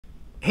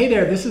Hey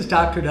there, this is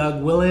Dr.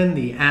 Doug Willen,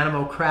 the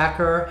Animal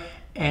Cracker,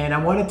 and I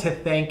wanted to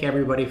thank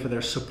everybody for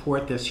their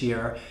support this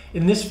year.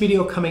 In this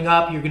video coming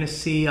up, you're going to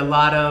see a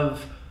lot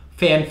of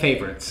fan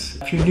favorites.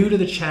 If you're new to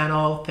the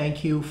channel,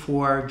 thank you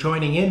for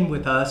joining in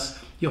with us.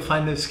 You'll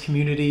find this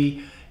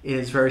community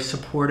is very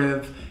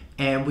supportive,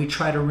 and we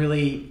try to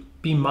really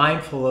be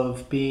mindful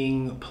of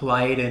being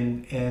polite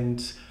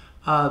and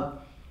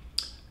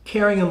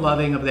caring and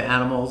loving of the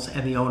animals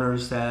and the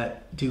owners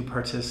that do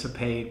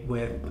participate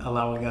with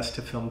allowing us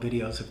to film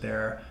videos of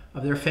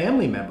their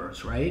family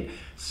members, right?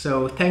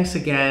 So thanks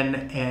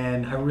again,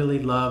 and I really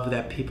love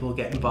that people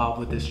get involved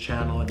with this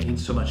channel. It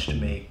means so much to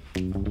me.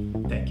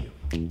 Thank you.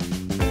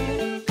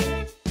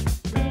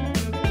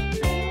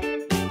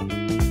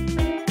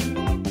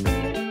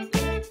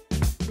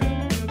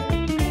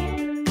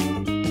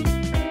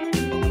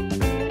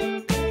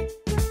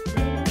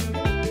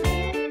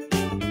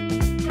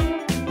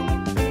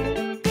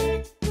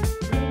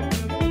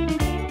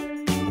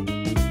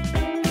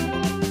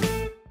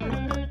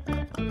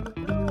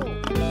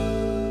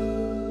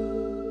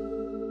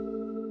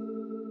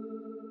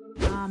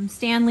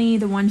 Stanley,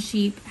 the one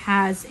sheep,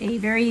 has a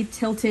very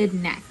tilted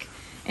neck,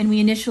 and we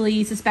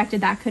initially suspected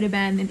that could have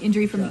been an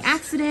injury from the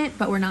accident,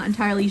 but we're not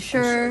entirely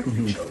sure.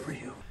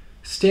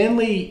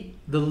 Stanley,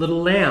 the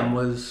little lamb,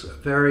 was a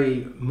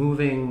very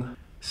moving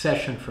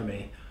session for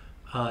me.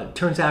 It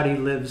turns out he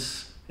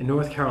lives in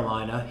North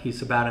Carolina.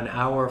 He's about an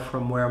hour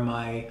from where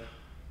my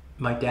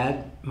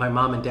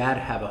mom and dad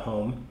have a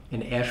home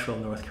in Asheville,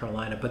 North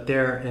Carolina, but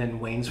they're in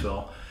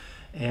Waynesville.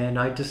 And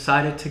I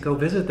decided to go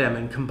visit them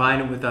and combine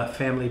it with a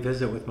family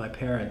visit with my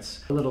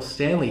parents. Little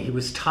Stanley, he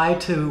was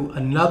tied to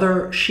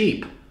another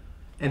sheep,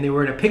 and they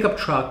were in a pickup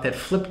truck that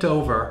flipped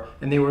over,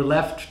 and they were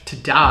left to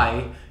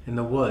die in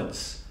the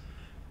woods.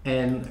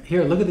 And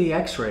here, look at the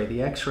x-ray.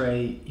 The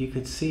x-ray, you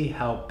could see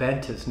how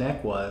bent his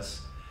neck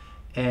was.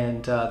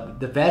 And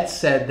the vet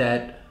said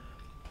that,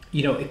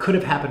 you know, it could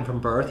have happened from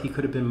birth. He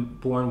could have been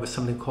born with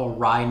something called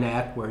wry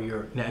neck, where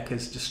your neck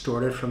is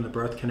distorted from the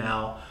birth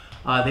canal.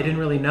 They didn't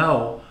really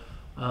know.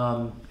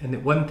 And the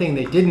one thing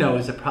they did know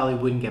is it probably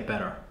wouldn't get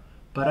better.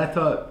 But I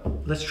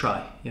thought, let's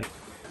try. You know.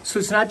 So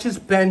it's not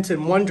just bent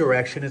in one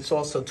direction, it's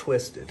also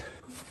twisted.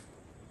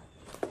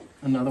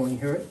 Another one, you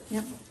hear it?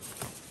 Yep.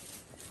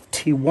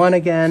 T1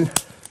 again.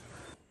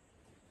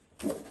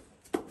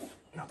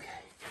 Okay.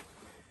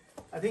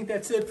 I think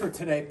that's it for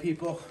today,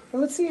 people.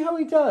 Well, let's see how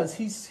he does.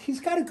 He's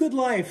got a good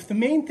life. The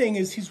main thing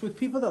is he's with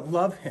people that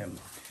love him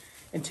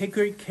and take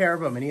great care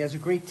of him, and he has a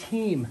great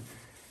team.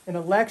 And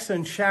Alexa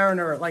and Sharon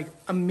are like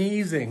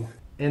amazing.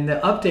 And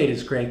the update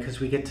is great because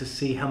we get to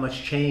see how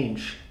much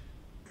change.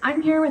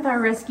 I'm here with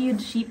our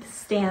rescued sheep,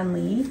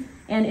 Stanley,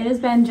 and it has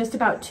been just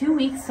about 2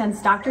 weeks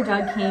since Dr.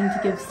 Doug came to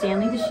give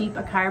Stanley the sheep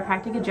a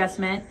chiropractic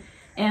adjustment,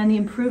 and the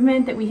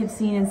improvement that we have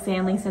seen in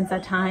Stanley since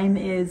that time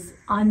is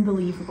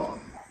unbelievable.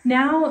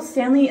 Now,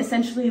 Stanley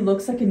essentially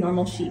looks like a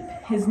normal sheep.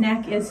 His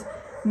neck is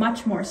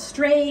much more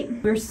straight.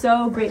 We're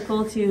so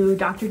grateful to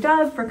Dr.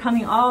 Doug for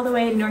coming all the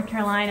way to North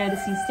Carolina to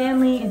see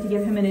Stanley and to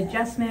give him an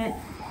adjustment,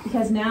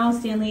 because now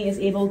Stanley is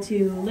able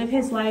to live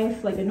his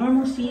life like a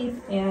normal sheep,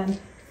 and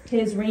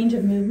his range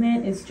of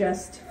movement is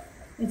just,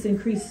 it's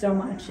increased so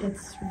much.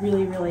 It's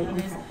really, really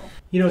incredible.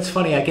 You know, it's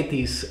funny, I get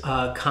these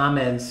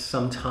comments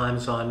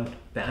sometimes on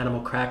the Animal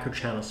Cracker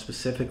channel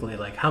specifically,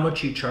 like, how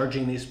much are you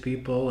charging these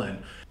people?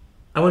 And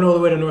I went all the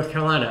way to North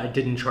Carolina. I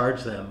didn't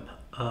charge them.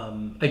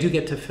 I do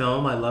get to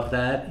film. I love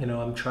that. You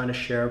know, I'm trying to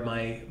share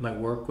my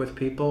work with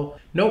people.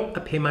 Nope, I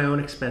pay my own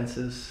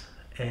expenses,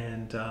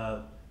 and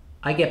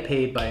I get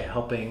paid by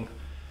helping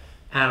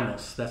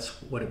animals.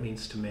 That's what it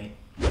means to me.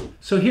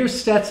 So here's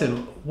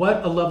Stetson.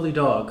 What a lovely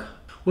dog.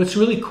 What's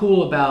really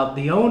cool about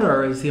the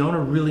owner is the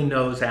owner really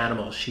knows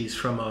animals. She's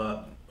from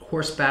a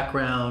horse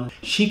background.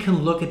 She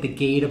can look at the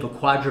gait of a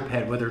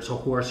quadruped, whether it's a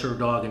horse or a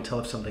dog, and tell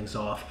if something's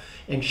off.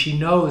 And she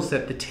knows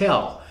that the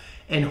tail,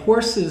 and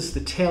horses, the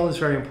tail is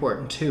very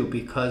important too,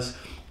 because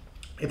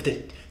if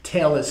the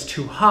tail is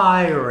too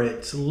high or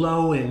it's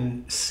low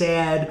and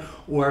sad,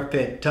 or if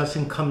it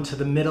doesn't come to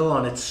the middle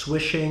on its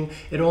swishing,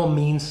 it all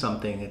means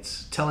something.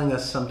 It's telling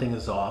us something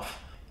is off.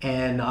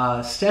 And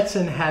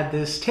Stetson had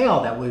this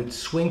tail that would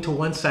swing to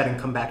one side and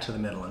come back to the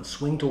middle, and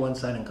swing to one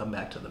side and come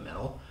back to the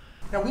middle.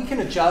 Now we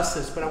can adjust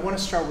this, but I want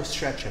to start with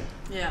stretching.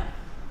 Yeah.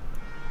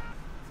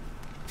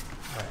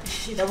 All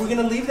right. Now we're going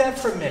to leave that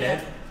for a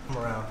minute. Come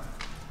around.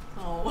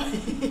 Oh,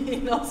 he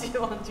knows you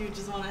don't want to, you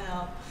just want to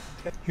help.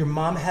 Okay. Your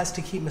mom has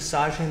to keep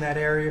massaging that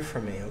area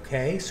for me,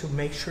 okay? So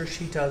make sure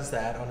she does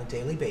that on a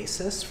daily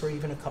basis for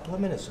even a couple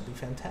of minutes. It would be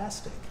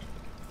fantastic.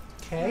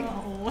 Okay?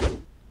 Oh.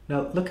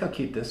 Now look how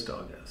cute this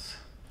dog is.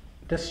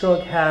 This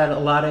dog had a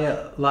lot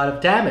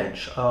of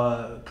damage,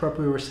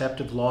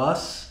 proprioceptive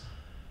loss.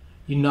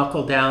 You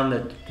knuckle down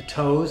the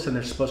toes and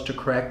they're supposed to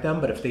correct them,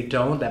 but if they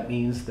don't, that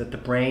means that the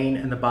brain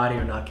and the body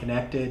are not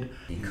connected.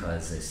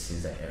 Because this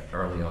is an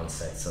early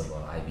onset of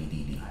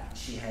IBDD.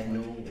 She had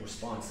no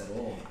response at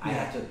all. Yeah. I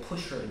had to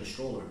push her in the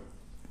stroller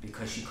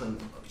because she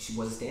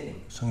wasn't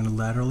standing. So I'm going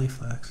to laterally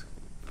flex.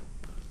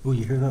 Oh,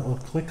 you hear that little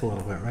click a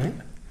little bit, right?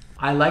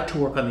 I like to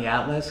work on the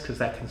Atlas because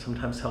that can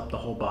sometimes help the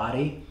whole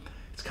body.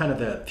 It's kind of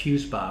the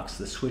fuse box,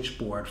 the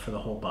switchboard for the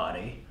whole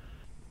body.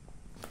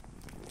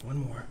 One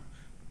more.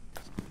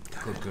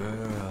 Good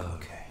girl.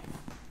 Okay.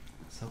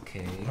 It's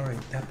okay. All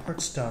right, that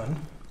part's done.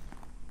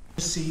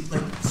 See,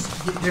 like,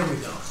 there we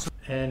go.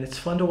 And it's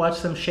fun to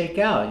watch them shake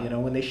out. You know,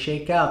 when they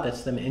shake out,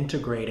 that's them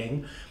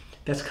integrating.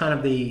 That's kind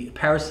of the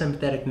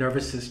parasympathetic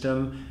nervous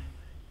system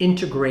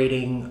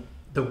integrating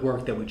the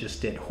work that we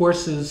just did.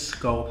 Horses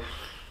go,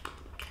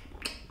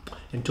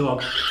 and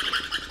dogs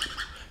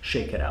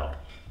shake it out.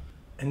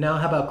 And now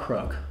how about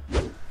Crook?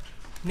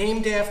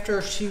 Named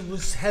after, she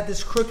had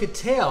this crooked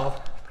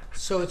tail,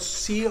 so it's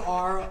C-R-O-O-K.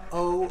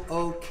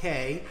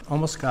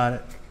 Almost got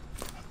it.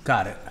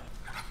 Got it.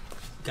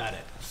 Got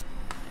it.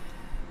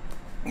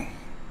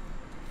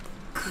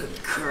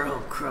 Good girl,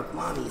 Crook.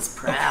 Mommy's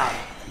proud.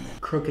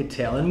 Crooked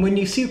tail. And when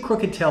you see a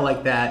crooked tail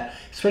like that,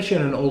 especially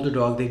on an older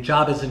dog, the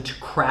job isn't to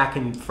crack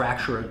and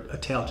fracture a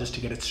tail just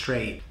to get it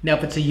straight. Now,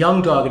 if it's a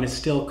young dog and it's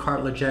still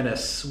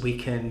cartilaginous, we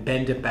can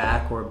bend it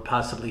back or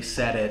possibly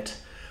set it,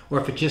 or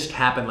if it just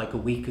happened like a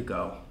week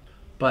ago.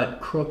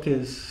 But Crook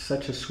is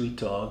such a sweet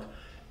dog.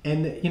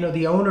 And, you know,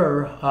 the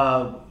owner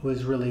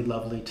was really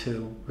lovely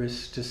too,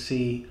 just to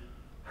see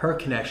her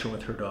connection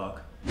with her dog.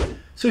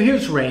 So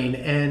here's Rain,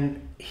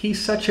 and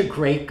he's such a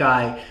great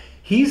guy.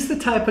 He's the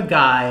type of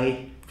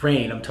guy,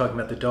 Rain, I'm talking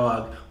about the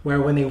dog,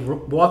 where when they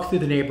walk through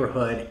the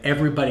neighborhood,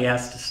 everybody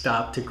has to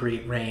stop to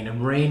greet Rain,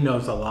 and Rain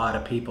knows a lot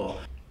of people.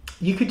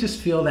 You could just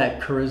feel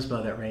that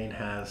charisma that Rain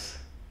has.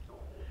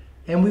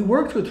 And we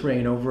worked with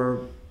Rain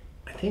over,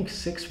 I think,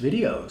 6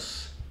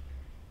 videos,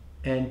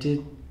 and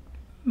did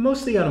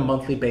mostly on a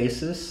monthly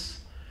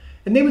basis.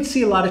 And they would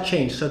see a lot of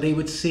change. So they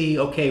would see,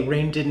 okay,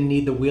 Rain didn't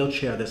need the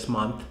wheelchair this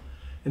month.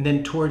 And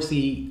then towards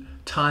the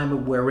time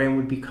of where Rain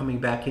would be coming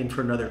back in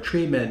for another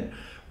treatment,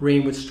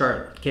 Rain would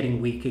start getting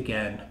weak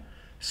again.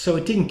 So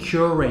it didn't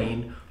cure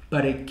Rain,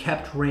 but it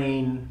kept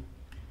Rain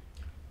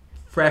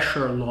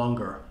fresher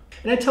longer.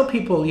 And I tell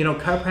people, you know,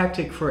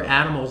 chiropractic for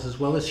animals as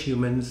well as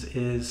humans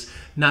is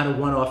not a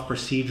one-off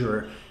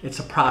procedure. It's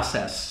a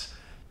process.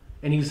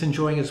 And he was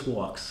enjoying his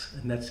walks,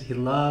 and he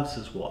loves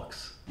his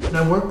walks. Can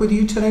I work with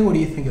you today? What do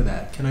you think of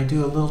that? Can I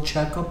do a little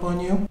checkup on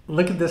you?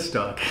 Look at this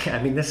dog.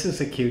 I mean, this is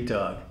a cute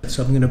dog.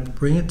 So I'm gonna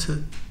bring it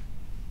to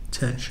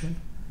attention.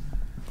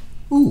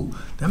 Ooh,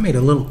 that made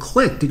a little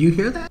click. Did you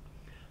hear that?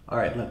 All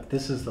right, look,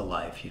 this is the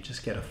life. You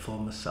just get a full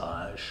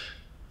massage.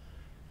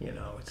 You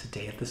know, it's a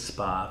day at the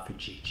spa for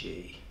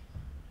Gigi.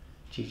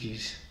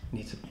 Gigi's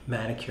needs a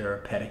manicure,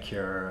 a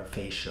pedicure, a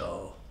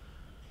facial.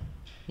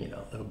 You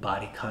know, a little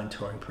body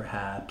contouring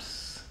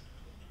perhaps.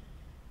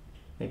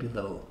 Maybe a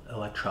little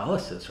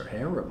electrolysis or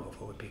hair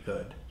removal would be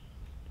good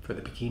for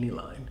the bikini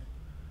line.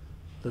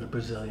 A little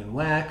Brazilian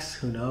wax,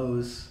 who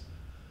knows?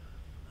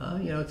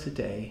 You know, it's a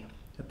day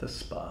at the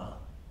spa.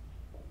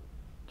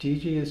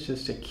 Gigi is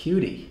just a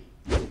cutie.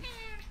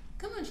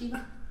 Come on,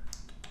 Sheba.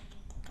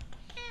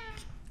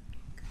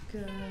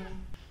 Good girl.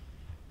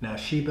 Now,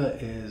 Sheba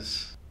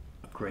is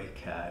a great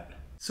cat.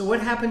 So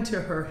what happened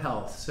to her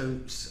health? So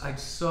I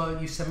saw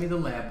you sent me the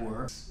lab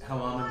work.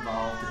 How I'm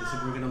involved is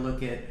that we're going to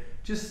look at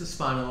just the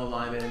spinal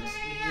alignment.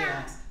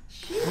 Yeah.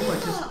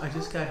 Oh, I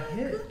just got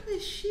hit.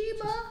 Goodness,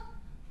 Sheba.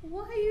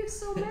 Why are you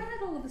so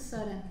mad all of a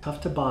sudden?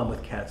 Tough to bond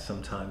with cats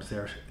sometimes.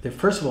 They're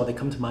first of all, they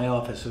come to my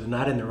office, so they're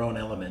not in their own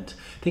element.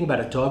 Think about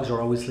it, dogs are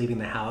always leaving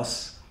the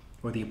house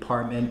or the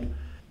apartment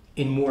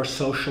in more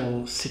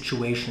social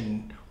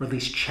situation, or at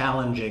least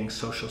challenging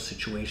social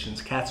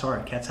situations. Cats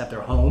aren't. Cats have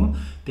their home.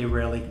 They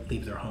rarely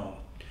leave their home.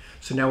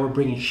 So now we're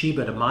bringing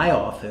Sheba to my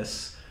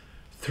office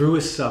through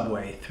a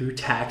subway, through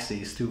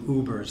taxis, through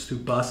Ubers, through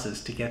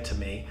buses to get to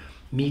me,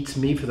 meets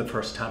me for the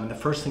first time, and the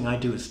first thing I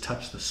do is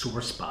touch the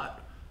sore spot.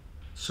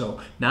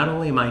 So not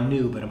only am I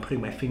new, but I'm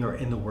putting my finger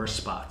in the worst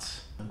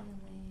spots.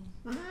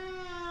 I got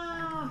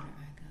her.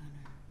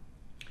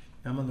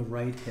 I'm on the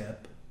right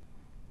hip.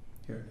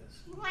 Here it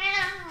is.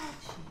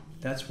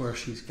 That's where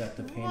she's got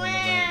the pain on the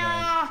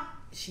right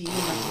leg.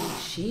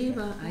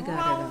 Sheba, I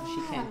got her though.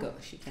 She can't go.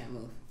 She can't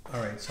move.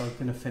 All right, so I'm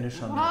gonna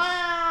finish on this.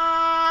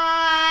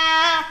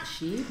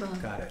 Sheba.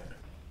 Got it.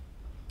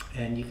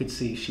 And you could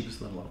see she was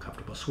a little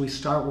uncomfortable. So we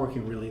start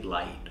working really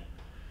light.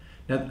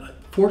 Now,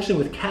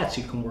 fortunately with cats,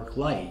 you can work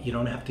light. You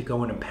don't have to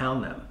go in and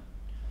pound them.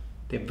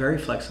 They have very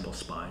flexible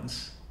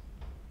spines.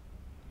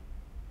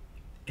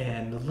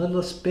 And the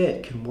littlest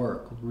bit can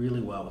work really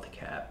well with a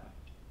cat.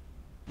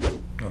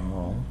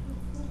 Oh.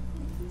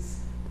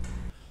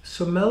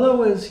 So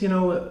Mello is, you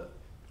know,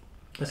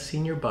 a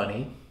senior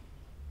bunny,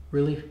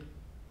 really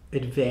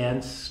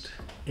advanced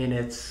in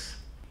its,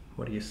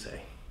 what do you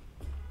say,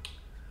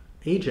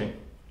 aging.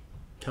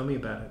 Tell me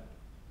about it.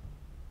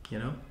 You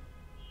know,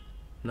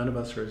 none of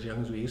us are as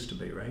young as we used to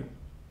be, right?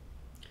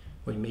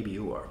 Well, maybe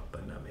you are,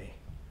 but not me.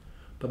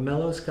 But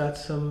Mello's got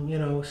some, you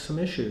know, some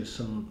issues,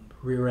 some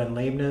rear end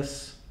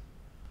lameness.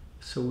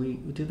 So we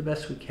do the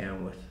best we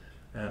can with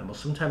animals.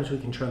 Sometimes we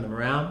can turn them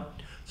around.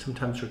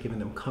 Sometimes we're giving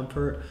them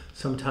comfort.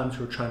 Sometimes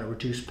we're trying to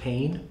reduce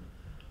pain,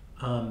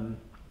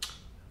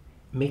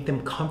 make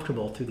them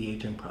comfortable through the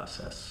aging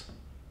process.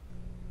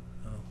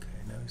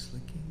 He's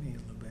licking me a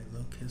little bit,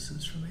 little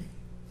kisses for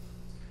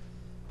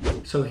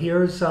me. So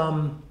here's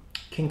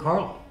King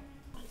Carl.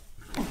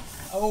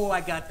 Oh,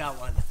 I got that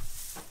one.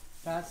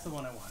 That's the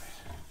one I wanted.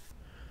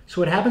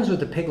 So what happens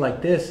with a pig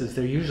like this is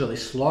they're usually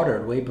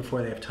slaughtered way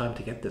before they have time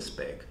to get this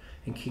big.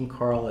 And King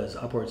Carl is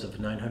upwards of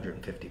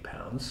 950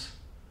 pounds.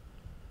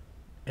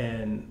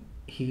 And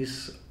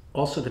he's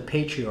also the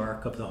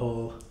patriarch of the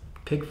whole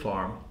pig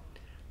farm.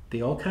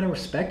 They all kind of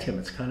respect him.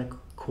 It's kind of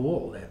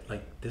cool that,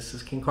 like, this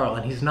is King Carl.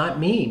 And he's not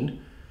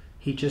mean.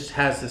 He just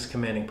has this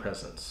commanding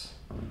presence.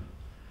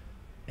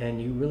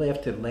 And you really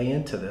have to lay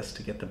into this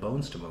to get the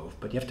bones to move.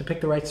 But you have to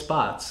pick the right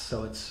spots.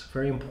 So it's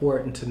very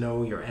important to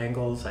know your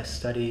angles. I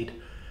studied,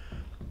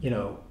 you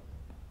know,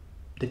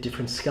 the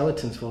different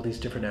skeletons of all these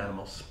different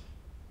animals.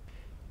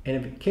 And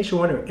in case you're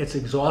wondering, it's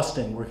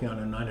exhausting working on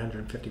a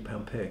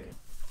 950-pound pig.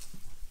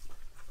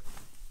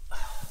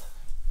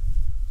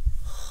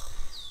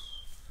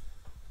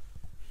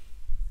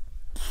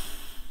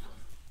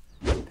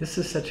 This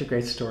is such a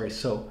great story.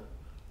 So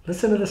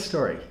listen to the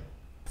story.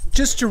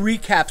 Just to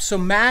recap, so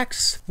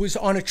Max was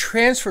on a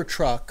transfer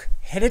truck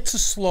headed to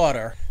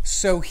slaughter.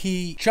 So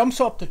he jumps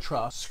off the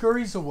truck,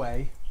 scurries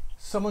away.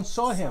 Someone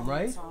saw him,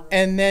 right?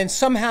 And then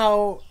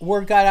somehow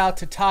word got out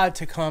to Todd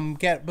to come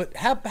get. But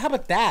how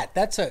about that?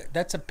 That's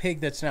a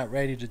pig that's not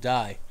ready to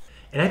die.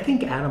 And I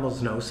think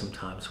animals know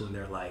sometimes when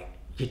they're like,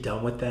 you're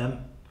done with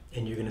them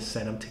and you're going to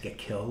send them to get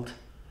killed.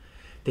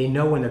 They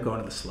know when they're going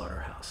to the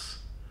slaughterhouse.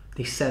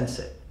 They sense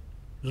it.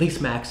 At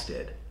least Max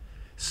did.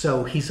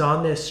 So he's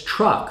on this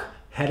truck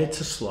headed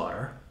to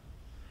slaughter,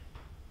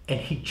 and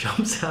he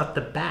jumps out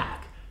the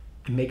back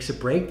and makes a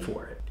break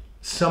for it.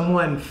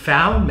 Someone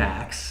found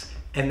Max,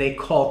 and they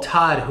called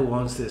Todd, who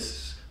owns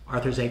this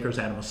Arthur's Acres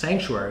Animal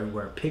Sanctuary,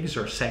 where pigs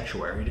are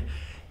sanctuaried,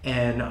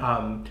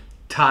 and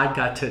Todd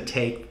got to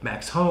take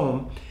Max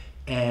home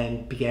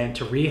and began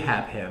to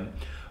rehab him.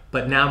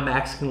 But now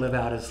Max can live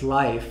out his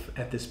life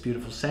at this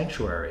beautiful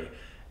sanctuary,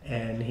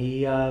 and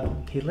he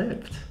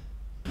lived.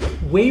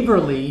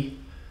 Waverly,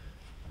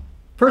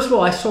 first of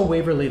all, I saw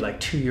Waverly like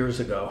 2 years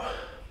ago,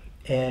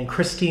 and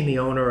Christine, the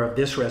owner of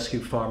this rescue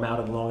farm out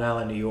in Long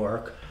Island, New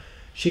York,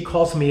 she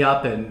calls me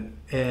up,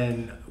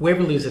 and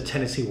Waverly is a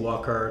Tennessee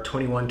Walker,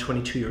 21,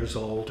 22 years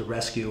old, a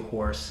rescue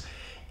horse,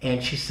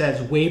 and she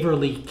says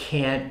Waverly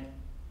can't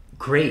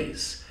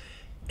graze.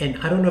 And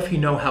I don't know if you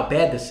know how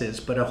bad this is,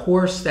 but a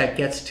horse that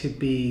gets to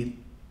be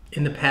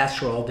in the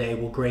pasture all day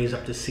will graze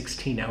up to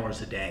 16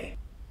 hours a day.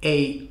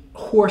 A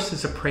horse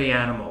is a prey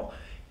animal.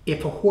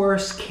 If a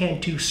horse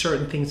can't do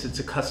certain things it's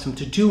accustomed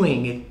to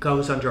doing, it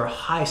goes under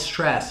high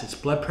stress. Its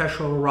blood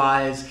pressure will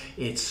rise,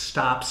 it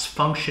stops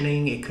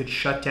functioning, it could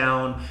shut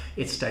down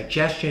its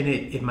digestion,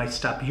 it might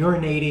stop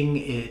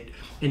urinating.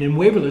 And in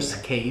Waverly's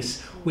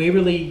case,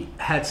 Waverly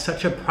had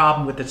such a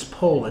problem with its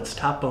pole, its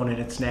top bone in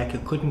its neck,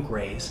 it couldn't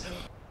graze.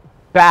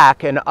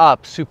 Back and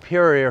up,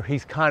 superior,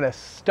 he's kind of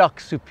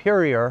stuck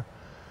superior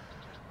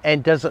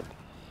and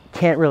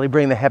can't really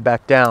bring the head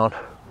back down.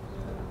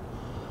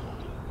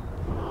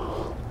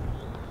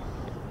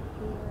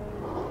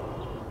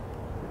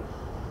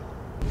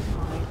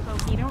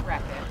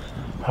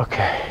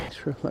 Okay,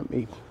 sure, let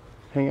me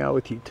hang out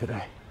with you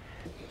today.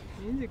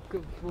 He's a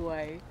good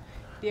boy.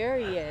 There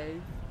he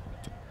is.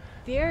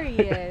 There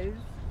he is.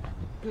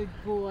 Good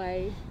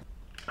boy.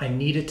 I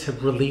needed to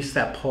release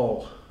that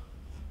pole.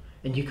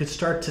 And you could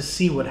start to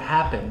see what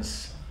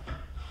happens.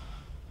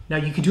 Now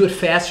you can do it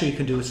fast or you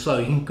can do it slow.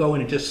 You can go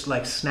in and just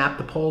like snap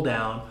the pole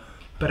down.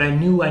 But I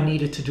knew I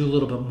needed to do a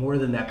little bit more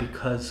than that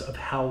because of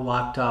how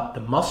locked up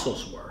the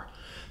muscles were.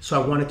 So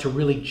I wanted to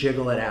really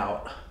jiggle it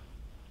out.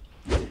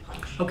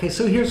 Okay,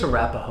 so here's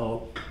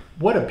Arapaho.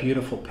 What a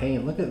beautiful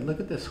paint. Look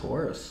at this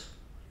horse.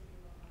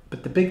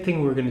 But the big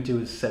thing we're going to do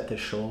is set this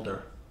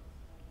shoulder.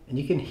 And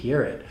you can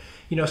hear it.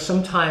 You know,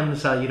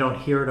 sometimes you don't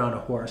hear it on a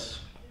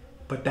horse,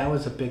 but that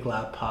was a big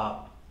loud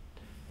pop.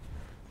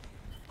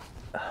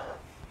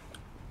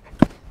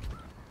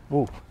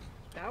 Ooh.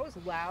 That was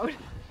loud.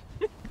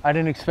 I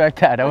didn't expect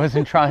that. I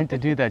wasn't trying to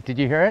do that. Did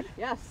you hear it?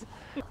 Yes.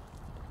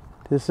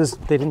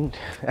 They didn't,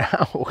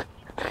 ow.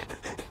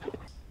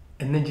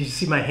 And then did you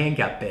see my hand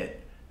got bit?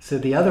 So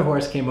the other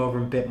horse came over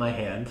and bit my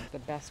hand. The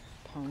best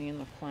pony on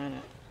the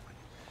planet.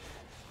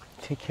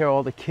 Take care of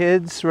all the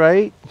kids,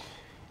 right?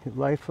 Your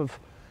life of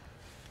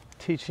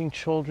teaching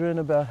children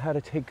about how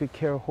to take good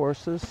care of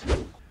horses.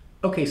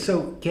 Okay,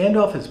 so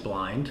Gandalf is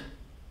blind.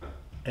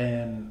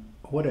 And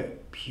what a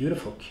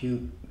beautiful,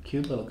 cute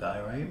little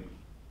guy, right?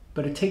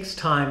 But it takes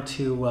time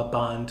to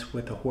bond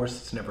with a horse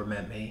that's never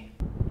met me.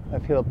 I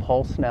feel a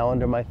pulse now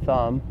under my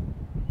thumb.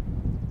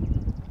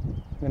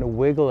 I'm gonna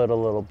wiggle it a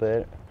little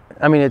bit.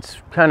 I mean, it's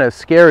kind of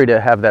scary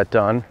to have that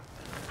done.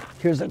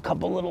 Here's a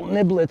couple little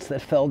niblets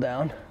that fell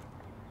down.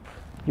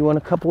 You want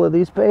a couple of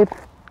these, babe?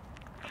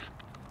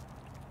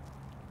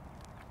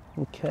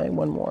 Okay,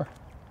 one more.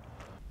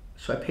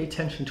 So I pay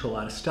attention to a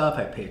lot of stuff.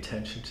 I pay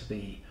attention to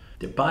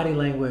their body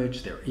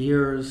language, their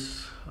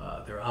ears,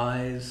 their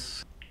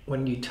eyes.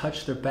 When you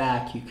touch their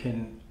back, you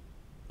can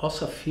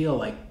also feel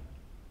like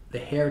the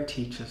hair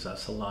teaches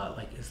us a lot.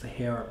 Like, is the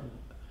hair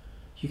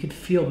you could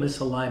feel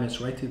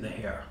misalignments right through the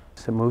hair.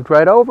 So it moved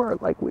right over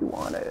like we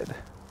wanted.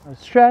 A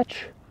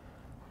stretch,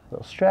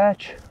 little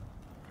stretch.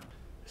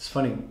 It's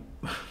funny,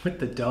 with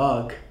the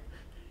dog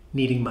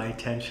needing my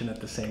attention at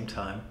the same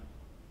time.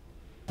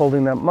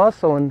 Holding that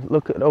muscle, and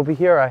look at over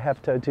here, I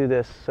have to do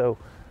this. So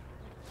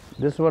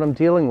this is what I'm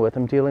dealing with.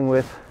 I'm dealing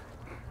with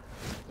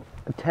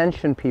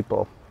attention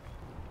people.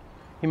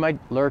 He might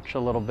lurch a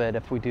little bit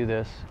if we do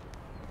this.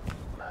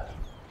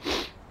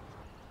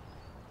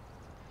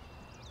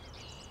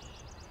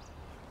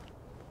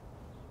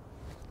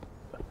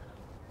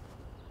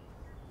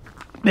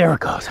 There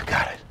it goes, I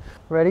got it.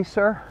 Ready,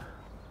 sir?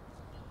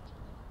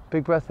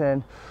 Big breath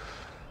in.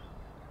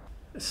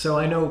 So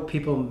I know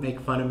people make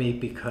fun of me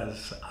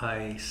because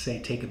I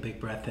say take a big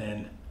breath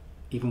in,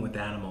 even with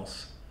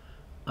animals.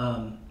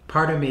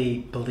 Part of me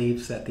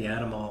believes that the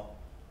animal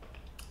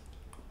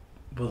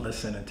will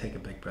listen and take a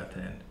big breath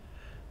in.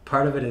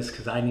 Part of it is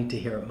because I need to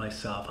hear it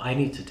myself. I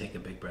need to take a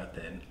big breath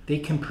in. They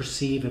can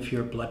perceive if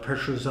your blood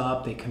pressure's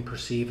up. They can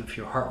perceive if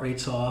your heart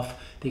rate's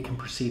off. They can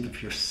perceive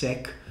if you're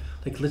sick.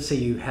 Like, let's say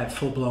you had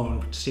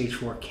full-blown stage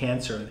 4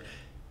 cancer.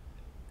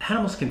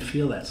 Animals can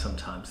feel that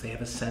sometimes. They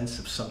have a sense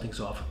of something's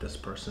off with this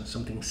person,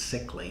 something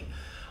sickly.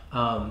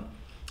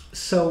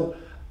 So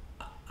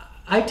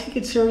I take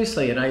it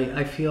seriously, and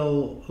I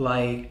feel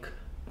like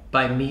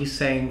by me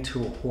saying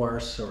to a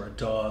horse or a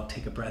dog,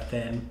 take a breath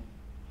in,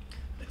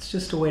 it's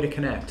just a way to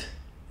connect.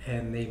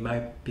 And they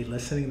might be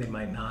listening, they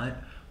might not,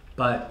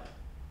 but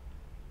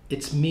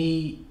it's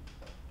me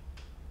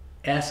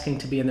asking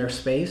to be in their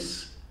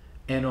space,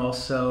 and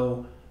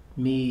also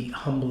me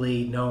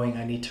humbly knowing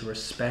I need to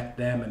respect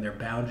them and their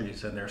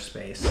boundaries and their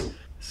space.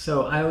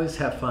 So I always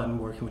have fun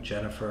working with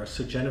Jennifer.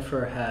 So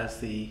Jennifer has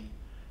the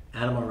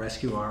Animal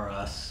Rescue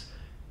RS.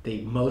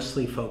 They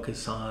mostly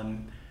focus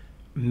on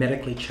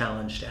medically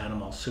challenged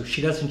animals. So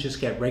she doesn't just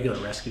get regular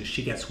rescues,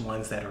 she gets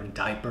ones that are in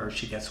diapers,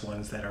 she gets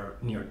ones that are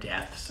near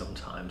death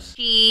sometimes.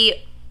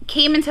 She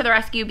came into the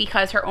rescue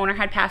because her owner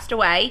had passed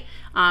away,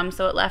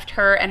 so it left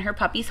her and her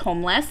puppies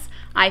homeless.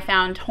 I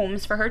found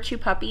homes for her 2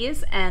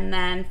 puppies and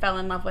then fell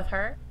in love with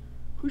her.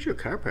 Who's your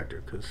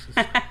chiropractor? Because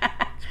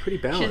it's pretty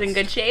balanced. She's in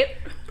good shape.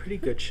 Pretty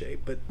good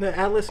shape, but the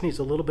atlas needs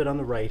a little bit on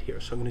the right here,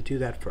 so I'm going to do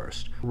that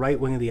first. Right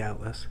wing of the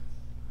atlas.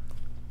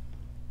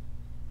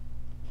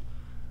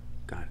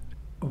 Got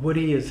it.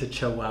 Woody is a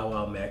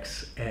Chihuahua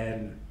mix,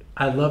 and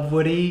I love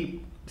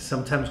Woody.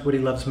 Sometimes Woody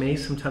loves me,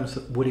 sometimes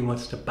Woody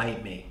wants to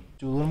bite me.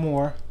 Do a little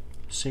more.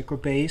 Sacral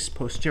base,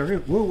 posterior.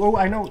 Whoa, whoa,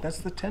 I know, that's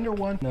the tender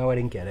one. No, I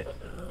didn't get it.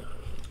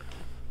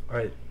 All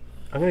right,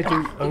 I'm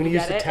gonna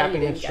use the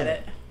tapping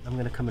instrument. I'm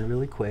gonna come in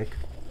really quick.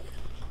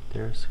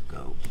 There's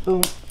go.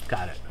 Boom,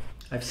 got it.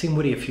 I've seen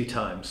Woody a few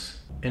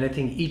times, and I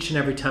think each and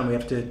every time we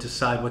have to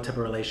decide what type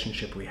of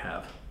relationship we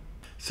have.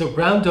 So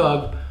Brown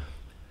Dog,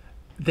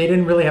 they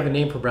didn't really have a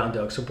name for Brown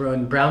Dog. So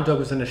when Brown Dog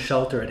was in a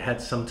shelter, it had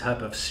some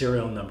type of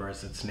serial number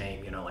as its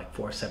name, you know, like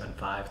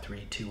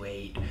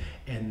 475328.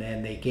 And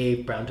then they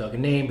gave Brown Dog a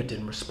name, but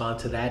didn't respond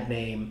to that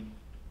name.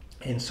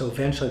 And so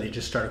eventually they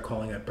just started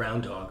calling it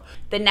Brown Dog.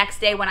 The next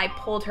day when I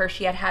pulled her,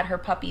 she had had her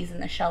puppies in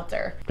the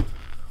shelter.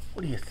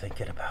 What are you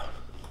thinking about?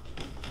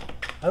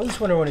 I always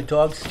wonder when a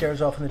dog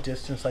stares off in the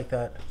distance like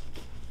that.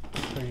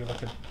 Where you're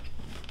looking.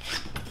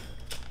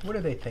 What do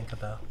they think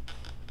about?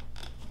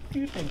 What are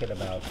you thinking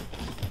about?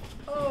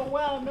 Oh,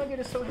 wow, Nugget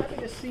is so happy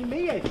to see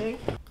me, I think.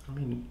 I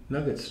mean,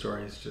 Nugget's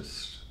story is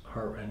just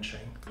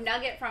heart-wrenching.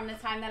 Nugget, from the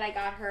time that I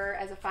got her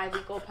as a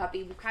 5-week-old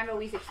puppy, we kind of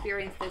always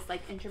experienced this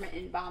like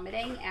intermittent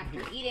vomiting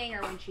after eating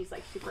or when she's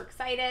like super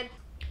excited.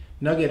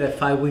 Nugget at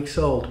 5 weeks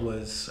old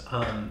was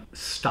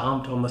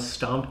almost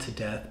stomped to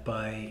death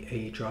by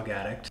a drug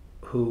addict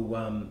who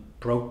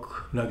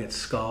broke Nugget's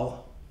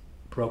skull,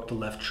 broke the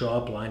left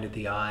jaw, blinded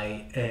the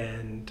eye,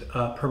 and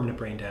permanent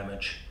brain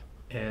damage.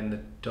 And the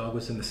dog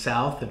was in the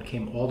South and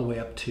came all the way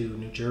up to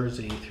New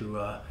Jersey through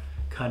a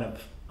kind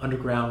of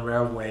underground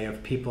railway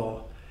of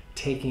people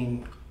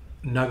taking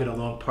Nugget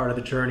along part of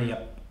the journey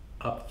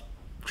up,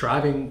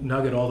 driving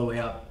Nugget all the way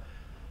up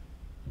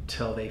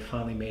till they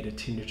finally made it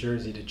to New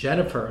Jersey, to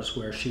Jennifer's,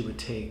 where she would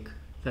take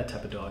that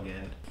type of dog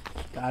in.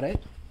 Got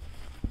it?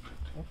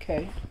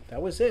 Okay,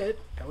 that was it.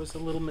 That was a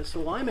little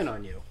misalignment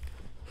on you.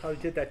 How I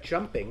did that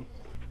jumping.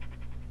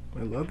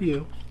 I love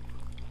you.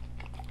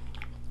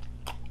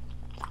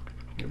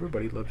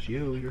 Everybody loves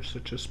you. You're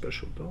such a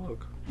special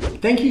dog.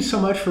 Thank you so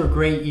much for a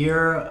great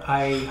year.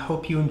 I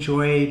hope you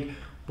enjoyed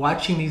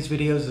watching these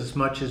videos as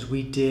much as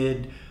we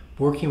did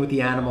working with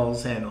the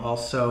animals, and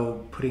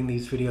also putting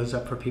these videos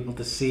up for people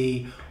to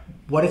see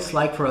what it's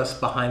like for us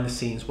behind the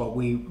scenes, what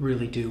we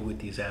really do with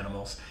these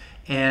animals.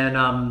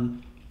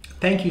 And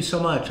thank you so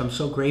much. I'm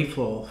so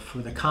grateful for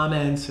the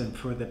comments and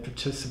for the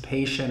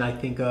participation. I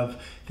think of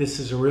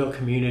this as a real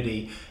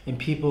community, and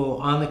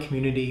people on the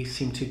community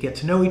seem to get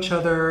to know each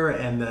other,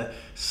 and the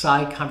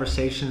side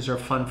conversations are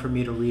fun for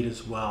me to read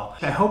as well.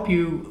 I hope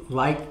you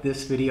liked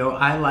this video.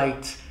 I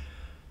liked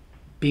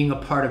being a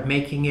part of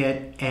making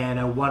it, and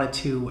I wanted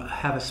to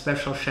have a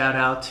special shout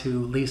out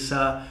to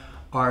Lisa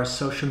our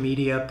social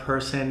media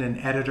person and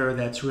editor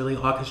that's really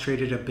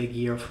orchestrated a big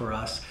year for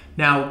us.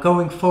 Now,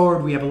 going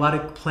forward, we have a lot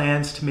of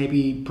plans to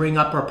maybe bring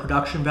up our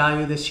production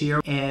value this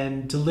year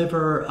and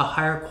deliver a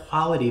higher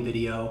quality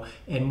video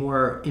and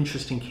more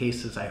interesting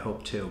cases, I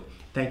hope, too.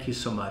 Thank you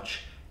so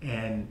much,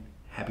 and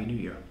Happy New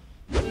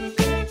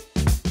Year.